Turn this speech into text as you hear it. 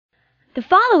The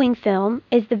following film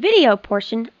is the video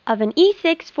portion of an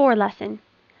E6-4 lesson.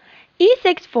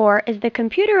 E6-4 is the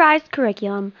computerized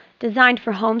curriculum designed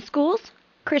for homeschools,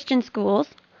 Christian schools,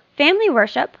 family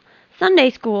worship, Sunday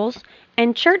schools,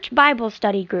 and church Bible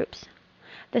study groups.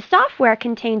 The software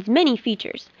contains many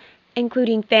features,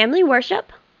 including family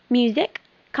worship, music,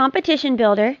 competition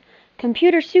builder,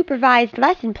 computer-supervised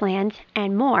lesson plans,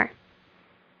 and more.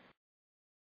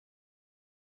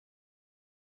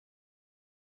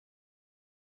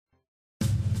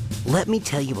 Let me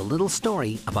tell you a little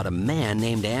story about a man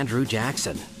named Andrew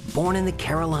Jackson. Born in the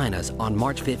Carolinas on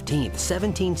March 15,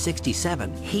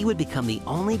 1767, he would become the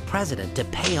only president to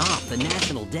pay off the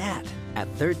national debt. At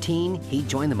 13, he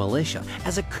joined the militia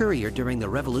as a courier during the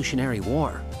Revolutionary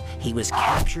War. He was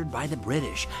captured by the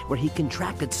British, where he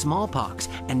contracted smallpox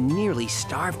and nearly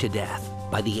starved to death.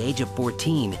 By the age of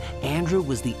 14, Andrew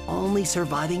was the only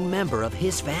surviving member of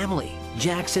his family.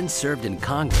 Jackson served in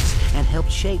Congress and helped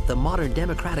shape the modern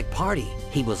Democratic Party.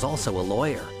 He was also a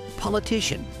lawyer,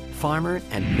 politician, farmer,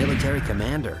 and military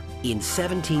commander. In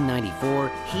 1794,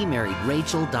 he married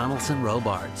Rachel Donaldson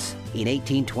Robards. In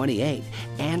 1828,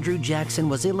 Andrew Jackson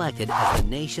was elected as the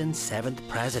nation's 7th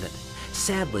president.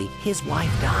 Sadly, his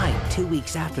wife died 2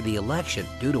 weeks after the election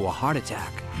due to a heart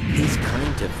attack. His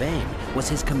claim to fame was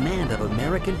his command of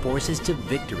American forces to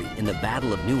victory in the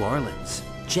Battle of New Orleans.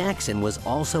 Jackson was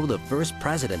also the first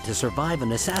president to survive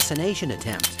an assassination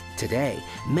attempt. Today,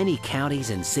 many counties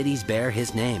and cities bear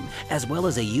his name, as well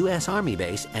as a U.S. Army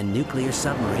base and nuclear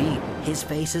submarine. His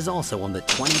face is also on the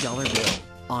 $20 bill.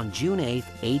 On June 8,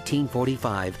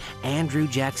 1845, Andrew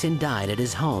Jackson died at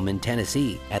his home in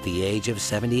Tennessee at the age of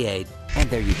 78. And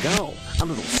there you go, a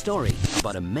little story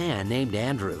about a man named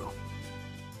Andrew.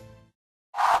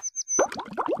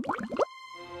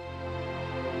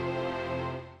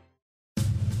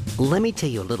 Let me tell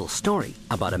you a little story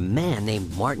about a man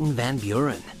named Martin Van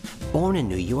Buren. Born in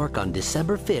New York on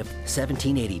December 5,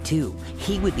 1782,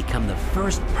 he would become the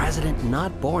first president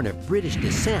not born of British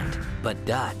descent, but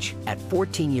Dutch. At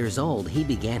 14 years old, he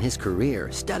began his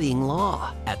career studying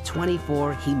law. At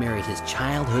 24, he married his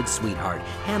childhood sweetheart,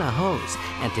 Hannah Hose,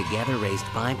 and together raised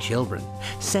 5 children.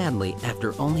 Sadly,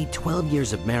 after only 12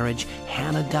 years of marriage,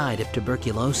 Hannah died of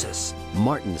tuberculosis.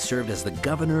 Martin served as the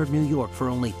governor of New York for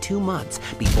only 2 months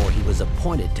before he was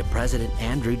appointed to President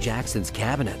Andrew Jackson's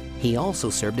cabinet. He also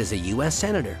served as a U.S.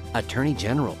 Senator, Attorney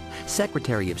General,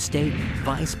 Secretary of State,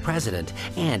 Vice President,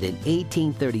 and in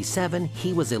 1837,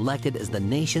 he was elected as the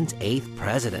nation's 8th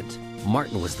president.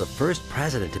 Martin was the first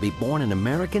president to be born an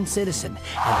American citizen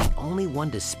and the only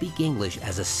one to speak English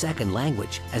as a second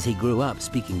language, as he grew up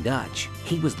speaking Dutch.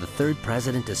 He was the 3rd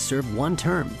president to serve 1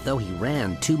 term, though he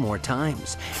ran 2 more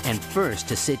times, and first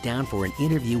to sit down for an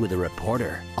interview with a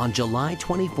reporter. On July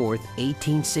 24,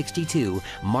 1862,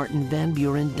 Martin Van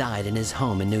Buren died in his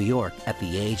home in New York at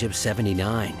the age of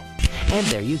 79. And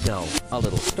there you go, a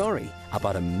little story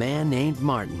about a man named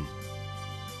Martin.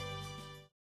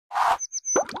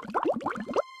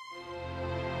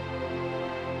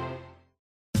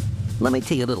 Let me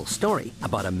tell you a little story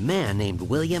about a man named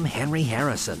William Henry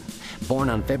Harrison.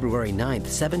 Born on February 9,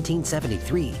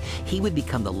 1773, he would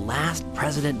become the last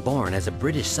president born as a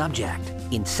British subject.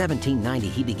 In 1790,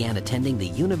 he began attending the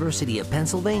University of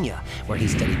Pennsylvania, where he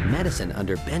studied medicine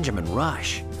under Benjamin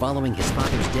Rush. Following his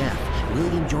father's death,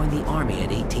 William joined the Army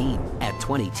at 18. At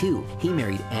 22, he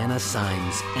married Anna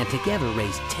Symes and together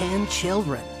raised 10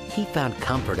 children. He found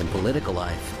comfort in political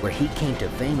life, where he came to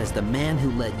fame as the man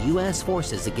who led U.S.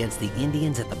 forces against the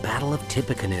Indians at the Battle of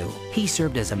Tippecanoe. He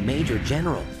served as a major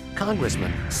general,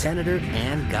 congressman, senator,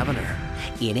 and governor.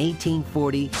 In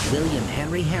 1840, William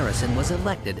Henry Harrison was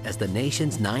elected as the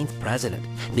nation's 9th president,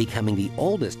 becoming the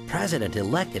oldest president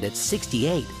elected at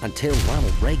 68 until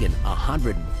Ronald Reagan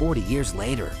 140 years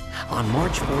later. On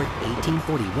March 4,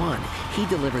 1841, he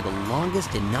delivered the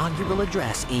longest inaugural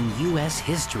address in U.S.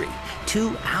 history,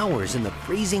 2 hours in the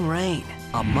freezing rain.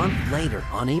 A month later,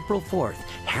 on April 4th,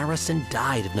 Harrison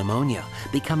died of pneumonia,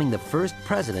 becoming the first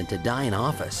president to die in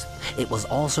office. It was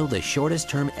also the shortest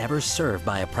term ever served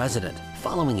by a president.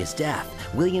 Following his death,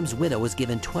 William's widow was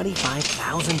given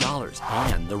 $25,000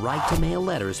 and the right to mail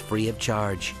letters free of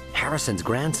charge. Harrison's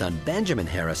grandson, Benjamin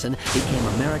Harrison, became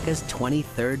America's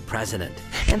 23rd president.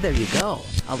 And there you go,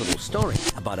 a little story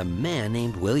about a man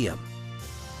named William.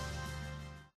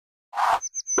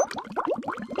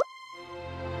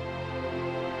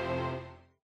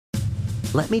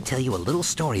 Let me tell you a little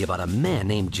story about a man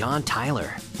named John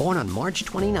Tyler. Born on March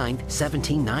 29,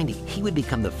 1790, he would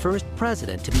become the first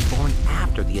president to be born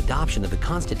after the adoption of the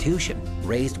Constitution.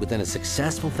 Raised within a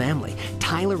successful family,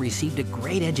 Tyler received a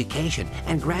great education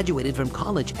and graduated from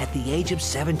college at the age of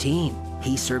 17.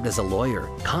 He served as a lawyer,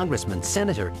 congressman,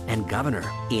 senator, and governor.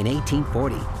 In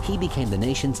 1840, he became the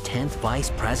nation's 10th vice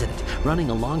president,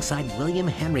 running alongside William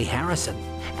Henry Harrison.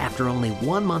 After only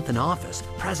 1 month in office,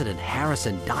 President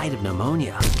Harrison died of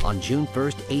pneumonia. On June 1,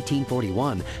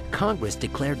 1841, Congress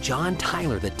declared John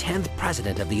Tyler the 10th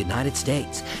President of the United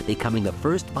States, becoming the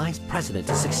first Vice President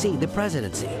to succeed the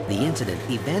presidency. The incident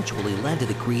eventually led to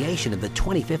the creation of the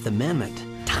 25th Amendment.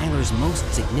 Tyler's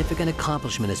most significant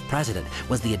accomplishment as president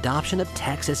was the adoption of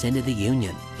Texas into the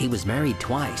Union. He was married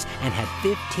twice and had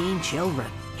 15 children.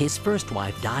 His first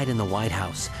wife died in the White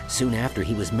House. Soon after,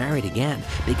 he was married again,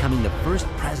 becoming the first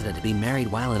president to be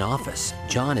married while in office.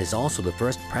 John is also the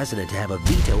first president to have a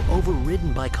veto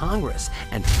overridden by Congress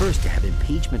and first to have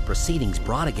impeachment proceedings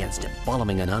brought against him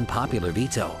following an unpopular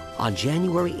veto. On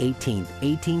January 18,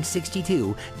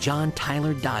 1862, John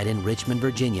Tyler died in Richmond,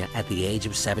 Virginia at the age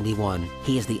of 71.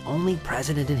 He is the only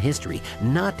president in history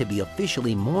not to be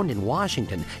officially mourned in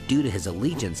Washington due to his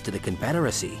allegiance to the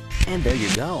Confederacy. And there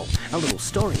you go, a little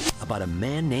story about a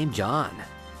man named John.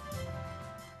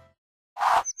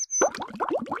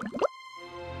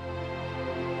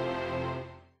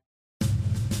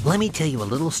 Let me tell you a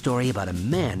little story about a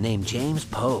man named James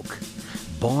Polk.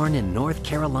 Born in North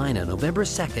Carolina, November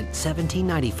 2,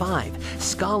 1795,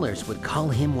 scholars would call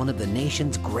him one of the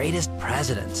nation's greatest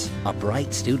presidents. A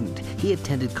bright student, he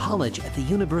attended college at the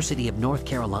University of North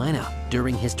Carolina.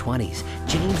 During his 20s,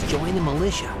 James joined the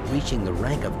militia, reaching the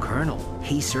rank of colonel.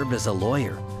 He served as a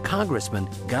lawyer, congressman,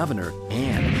 governor,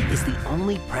 and is the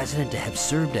only president to have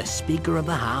served as Speaker of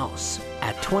the House.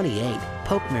 At 28,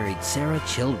 Polk married Sarah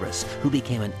Childress, who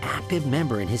became an active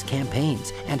member in his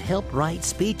campaigns and helped write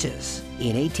speeches.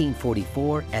 In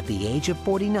 1844, at the age of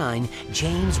 49,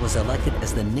 James was elected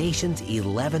as the nation's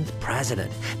 11th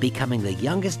president, becoming the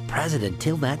youngest president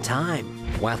till that time.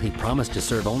 While he promised to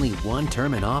serve only 1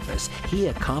 term in office, he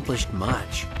accomplished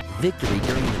much. Victory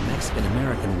during the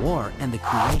Mexican-American War and the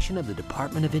creation of the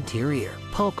Department of Interior.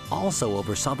 Polk also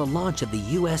oversaw the launch of the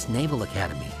U.S. Naval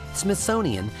Academy,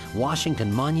 Smithsonian,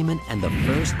 Washington Monument, and the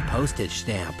first postage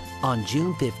stamp. On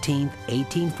June 15,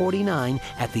 1849,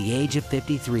 at the age of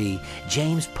 53,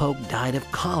 James Polk died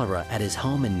of cholera at his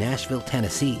home in Nashville,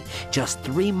 Tennessee, just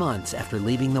 3 months after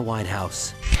leaving the White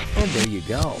House. And there you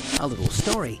go, a little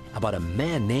story about a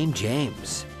man named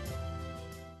James.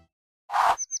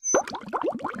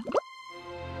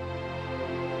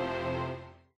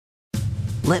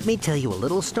 Let me tell you a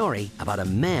little story about a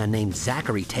man named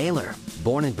Zachary Taylor.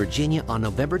 Born in Virginia on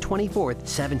November 24,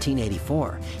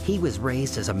 1784, he was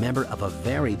raised as a member of a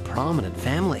very prominent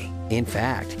family. In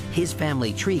fact, his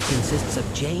family tree consists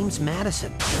of James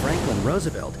Madison, Franklin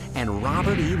Roosevelt, and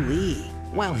Robert E. Lee.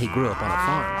 While he grew up on a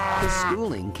farm, his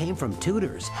schooling came from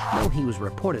tutors, though he was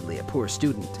reportedly a poor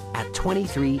student. At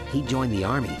 23, he joined the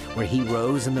Army, where he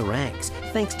rose in the ranks,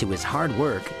 thanks to his hard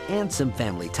work and some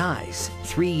family ties.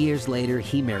 3 years later,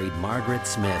 he married Margaret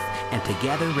Smith, and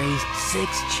together raised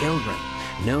 6 children.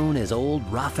 Known as Old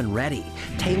Rough and Ready,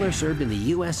 Taylor served in the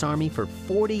U.S. Army for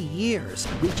 40 years,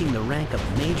 reaching the rank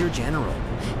of Major General.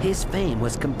 His fame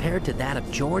was compared to that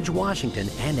of George Washington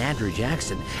and Andrew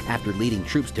Jackson after leading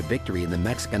troops to victory in the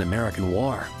Mexican-American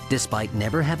War. Despite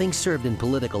never having served in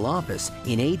political office,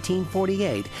 in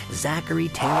 1848, Zachary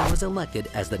Taylor was elected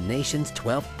as the nation's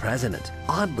 12th president.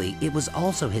 Oddly, it was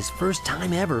also his first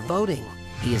time ever voting.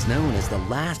 He is known as the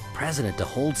last president to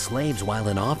hold slaves while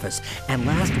in office and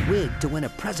last Whig to win a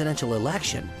presidential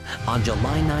election. On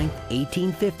July 9,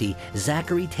 1850,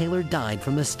 Zachary Taylor died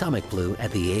from the stomach flu at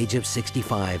the age of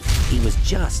 65. He was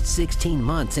just 16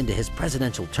 months into his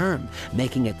presidential term,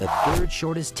 making it the 3rd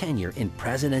shortest tenure in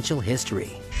presidential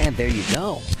history. And there you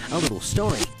go, a little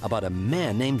story about a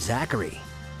man named Zachary.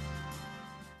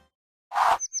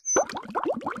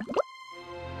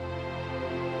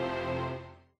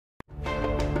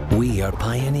 We are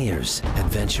pioneers,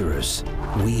 adventurers.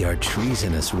 We are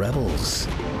treasonous rebels.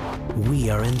 We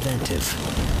are inventive.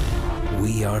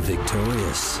 We are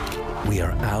victorious. We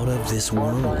are out of this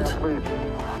world.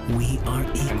 We are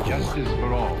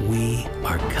equal. We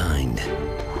are kind.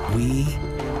 We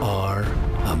are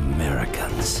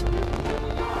Americans.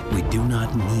 We do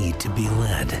not need to be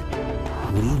led.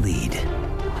 We lead.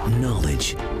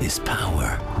 Knowledge is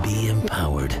power. Be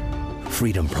empowered.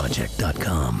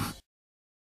 FreedomProject.com.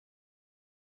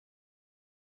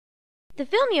 The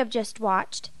film you have just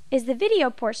watched is the video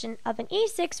portion of an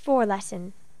E6-4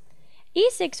 lesson.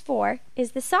 E64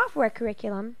 is the software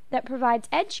curriculum that provides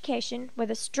education with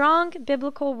a strong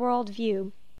biblical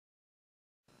worldview.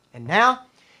 And now,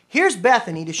 here's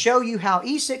Bethany to show you how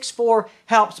E64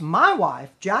 helps my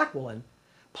wife, Jacqueline,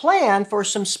 plan for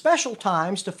some special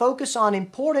times to focus on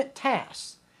important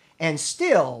tasks and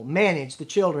still manage the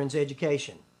children's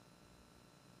education.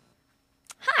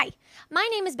 Hi, my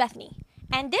name is Bethany,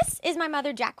 and this is my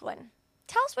mother, Jacqueline.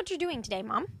 Tell us what you're doing today,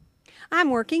 Mom. I'm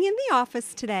working in the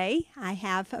office today. I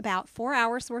have about 4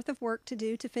 hours worth of work to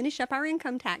do to finish up our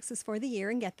income taxes for the year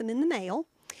and get them in the mail.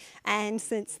 And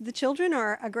since the children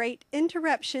are a great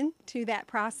interruption to that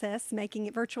process, making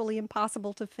it virtually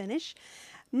impossible to finish,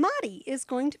 Maddie is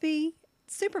going to be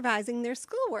supervising their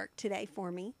schoolwork today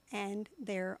for me, and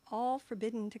they're all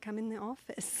forbidden to come in the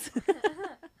office.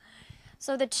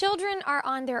 So the children are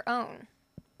on their own.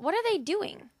 What are they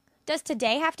doing? Does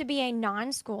today have to be a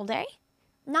non-school day?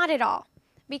 Not at all,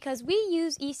 because we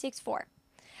use E64.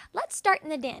 Let's start in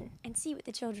the den and see what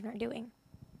the children are doing.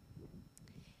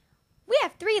 We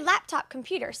have 3 laptop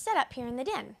computers set up here in the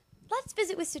den. Let's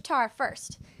visit with Sutara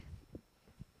first.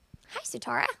 Hi,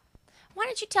 Sutara. Why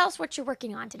don't you tell us what you're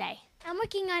working on today? I'm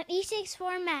working on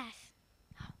E64 math.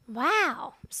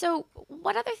 Wow. So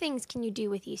what other things can you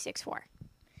do with E64?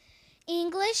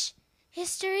 English,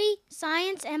 history,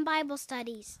 science, and Bible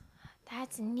studies.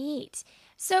 That's neat.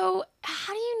 So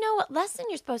how do you know what lesson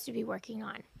you're supposed to be working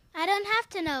on? I don't have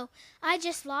to know. I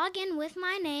just log in with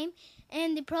my name,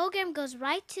 and the program goes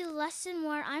right to the lesson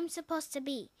where I'm supposed to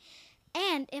be.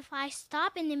 And if I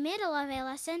stop in the middle of a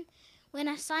lesson, when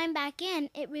I sign back in,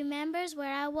 it remembers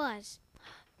where I was.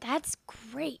 That's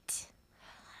great.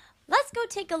 Let's go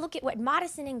take a look at what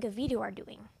Madison and Gavito are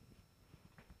doing.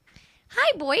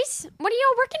 Hi, boys. What are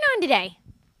y'all working on today?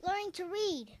 Learning to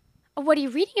read. What are you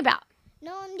reading about?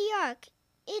 Noah and the Ark.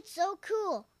 It's so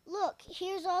cool. Look,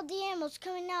 here's all the animals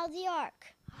coming out of the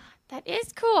ark. That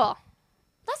is cool.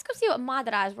 Let's go see what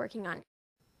Madara is working on.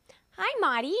 Hi,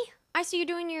 Madi. I see you're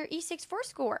doing your E64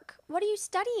 schoolwork. What are you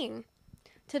studying?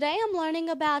 Today I'm learning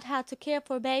about how to care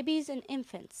for babies and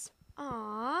infants.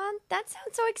 Aw, that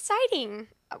sounds so exciting.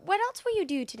 What else will you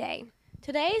do today?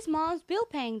 Today is Mom's bill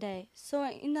paying day, so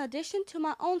in addition to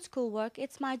my own schoolwork,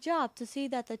 it's my job to see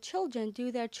that the children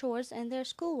do their chores and their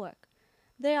schoolwork.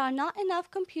 There are not enough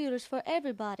computers for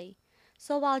everybody,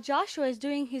 so while Joshua is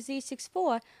doing his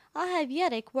E64, I have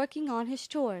Yedick working on his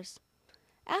chores.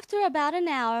 After about an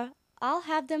hour, I'll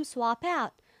have them swap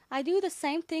out. I do the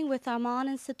same thing with Armand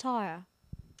and Sitara.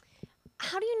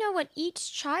 How do you know what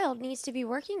each child needs to be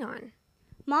working on?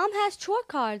 Mom has chore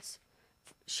cards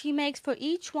she makes for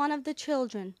each one of the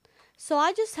children, so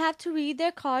I just have to read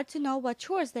their card to know what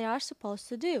chores they are supposed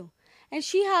to do. And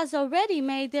she has already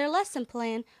made their lesson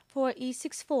plan for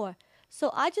E64,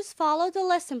 so I just follow the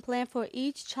lesson plan for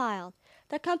each child.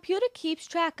 The computer keeps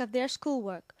track of their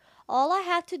schoolwork. All I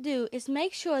have to do is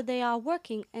make sure they are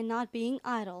working and not being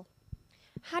idle.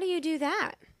 How do you do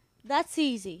that? That's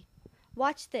easy.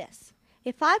 Watch this.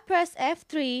 If I press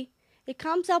F3, it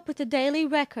comes up with a daily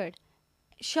record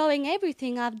showing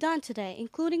everything I've done today,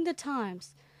 including the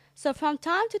times. So from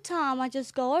time to time, I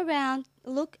just go around,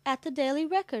 look at the daily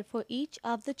record for each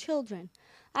of the children.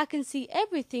 I can see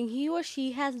everything he or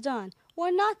she has done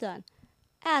or not done,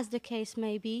 as the case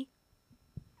may be.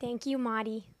 Thank you,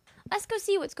 Madi. Let's go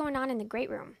see what's going on in the great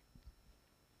room.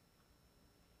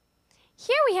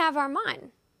 Here we have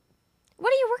Armand.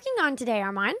 What are you working on today,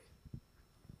 Armand?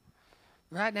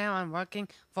 Right now I'm working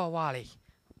for Wally,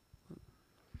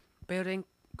 building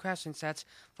question sets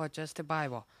for just the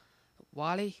Bible.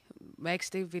 Wally makes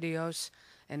the videos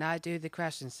and I do the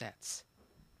question sets.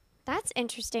 That's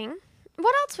interesting.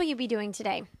 What else will you be doing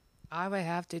today? I will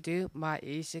have to do my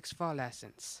E64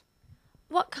 lessons.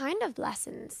 What kind of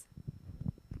lessons?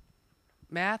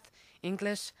 Math,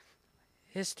 English,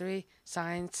 history,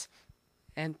 science,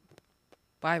 and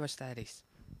Bible studies.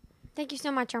 Thank you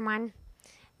so much, Armand.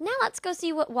 Now let's go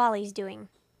see what Wally's doing.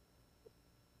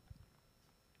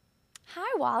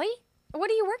 Hi, Wally. What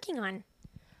are you working on?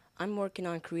 I'm working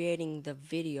on creating the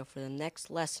video for the next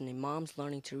lesson in Mom's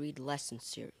Learning to Read lesson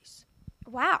series.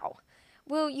 Wow.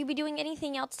 Will you be doing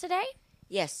anything else today?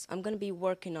 Yes, I'm going to be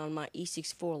working on my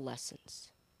E64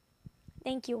 lessons.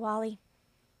 Thank you, Wally.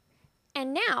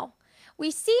 And now,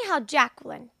 we see how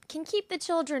Jacqueline can keep the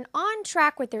children on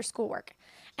track with their schoolwork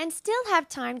and still have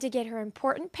time to get her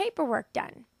important paperwork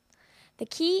done. The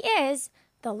key is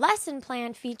the lesson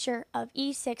plan feature of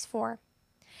E64.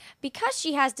 Because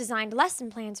she has designed lesson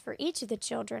plans for each of the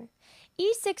children,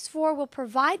 E64 will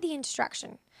provide the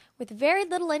instruction with very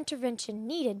little intervention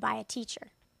needed by a teacher.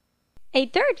 A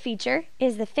third feature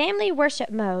is the family worship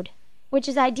mode, which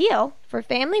is ideal for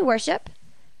family worship,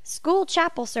 school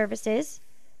chapel services,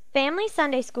 family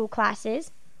Sunday school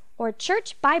classes, or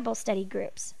church Bible study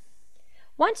groups.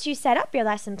 Once you set up your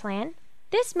lesson plan,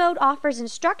 this mode offers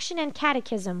instruction and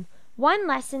catechism, one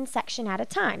lesson section at a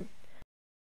time.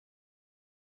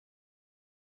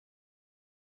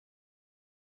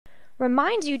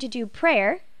 Reminds you to do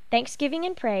prayer, thanksgiving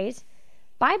and praise,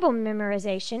 Bible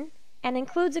memorization, and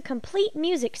includes a complete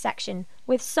music section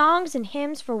with songs and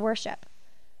hymns for worship.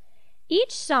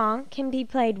 Each song can be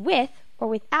played with or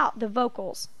without the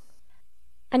vocals.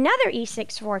 Another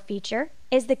E64 feature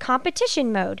is the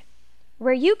competition mode,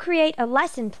 where you create a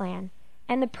lesson plan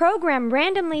and the program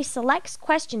randomly selects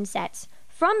question sets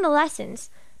from the lessons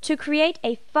to create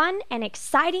a fun and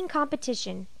exciting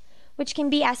competition, which can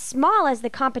be as small as the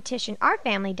competition our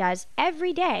family does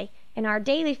every day in our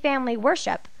daily family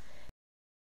worship,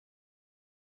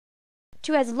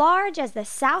 to as large as the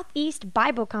Southeast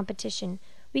Bible competition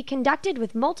we conducted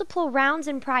with multiple rounds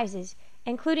and prizes,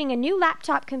 including a new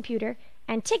laptop computer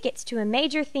and tickets to a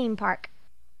major theme park.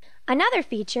 Another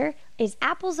feature is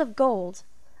Apples of Gold,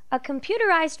 a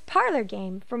computerized parlor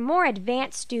game for more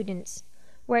advanced students,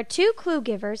 where two clue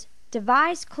givers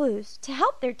devise clues to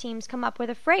help their teams come up with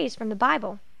a phrase from the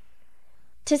Bible.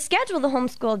 To schedule the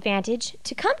Homeschool Advantage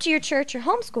to come to your church or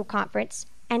homeschool conference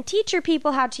and teach your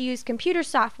people how to use computer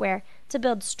software to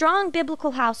build strong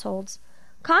biblical households,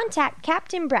 contact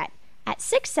Captain Bret at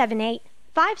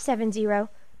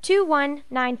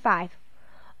 678-570-2195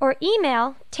 or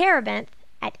email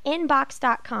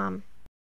terabenth@inbox.com.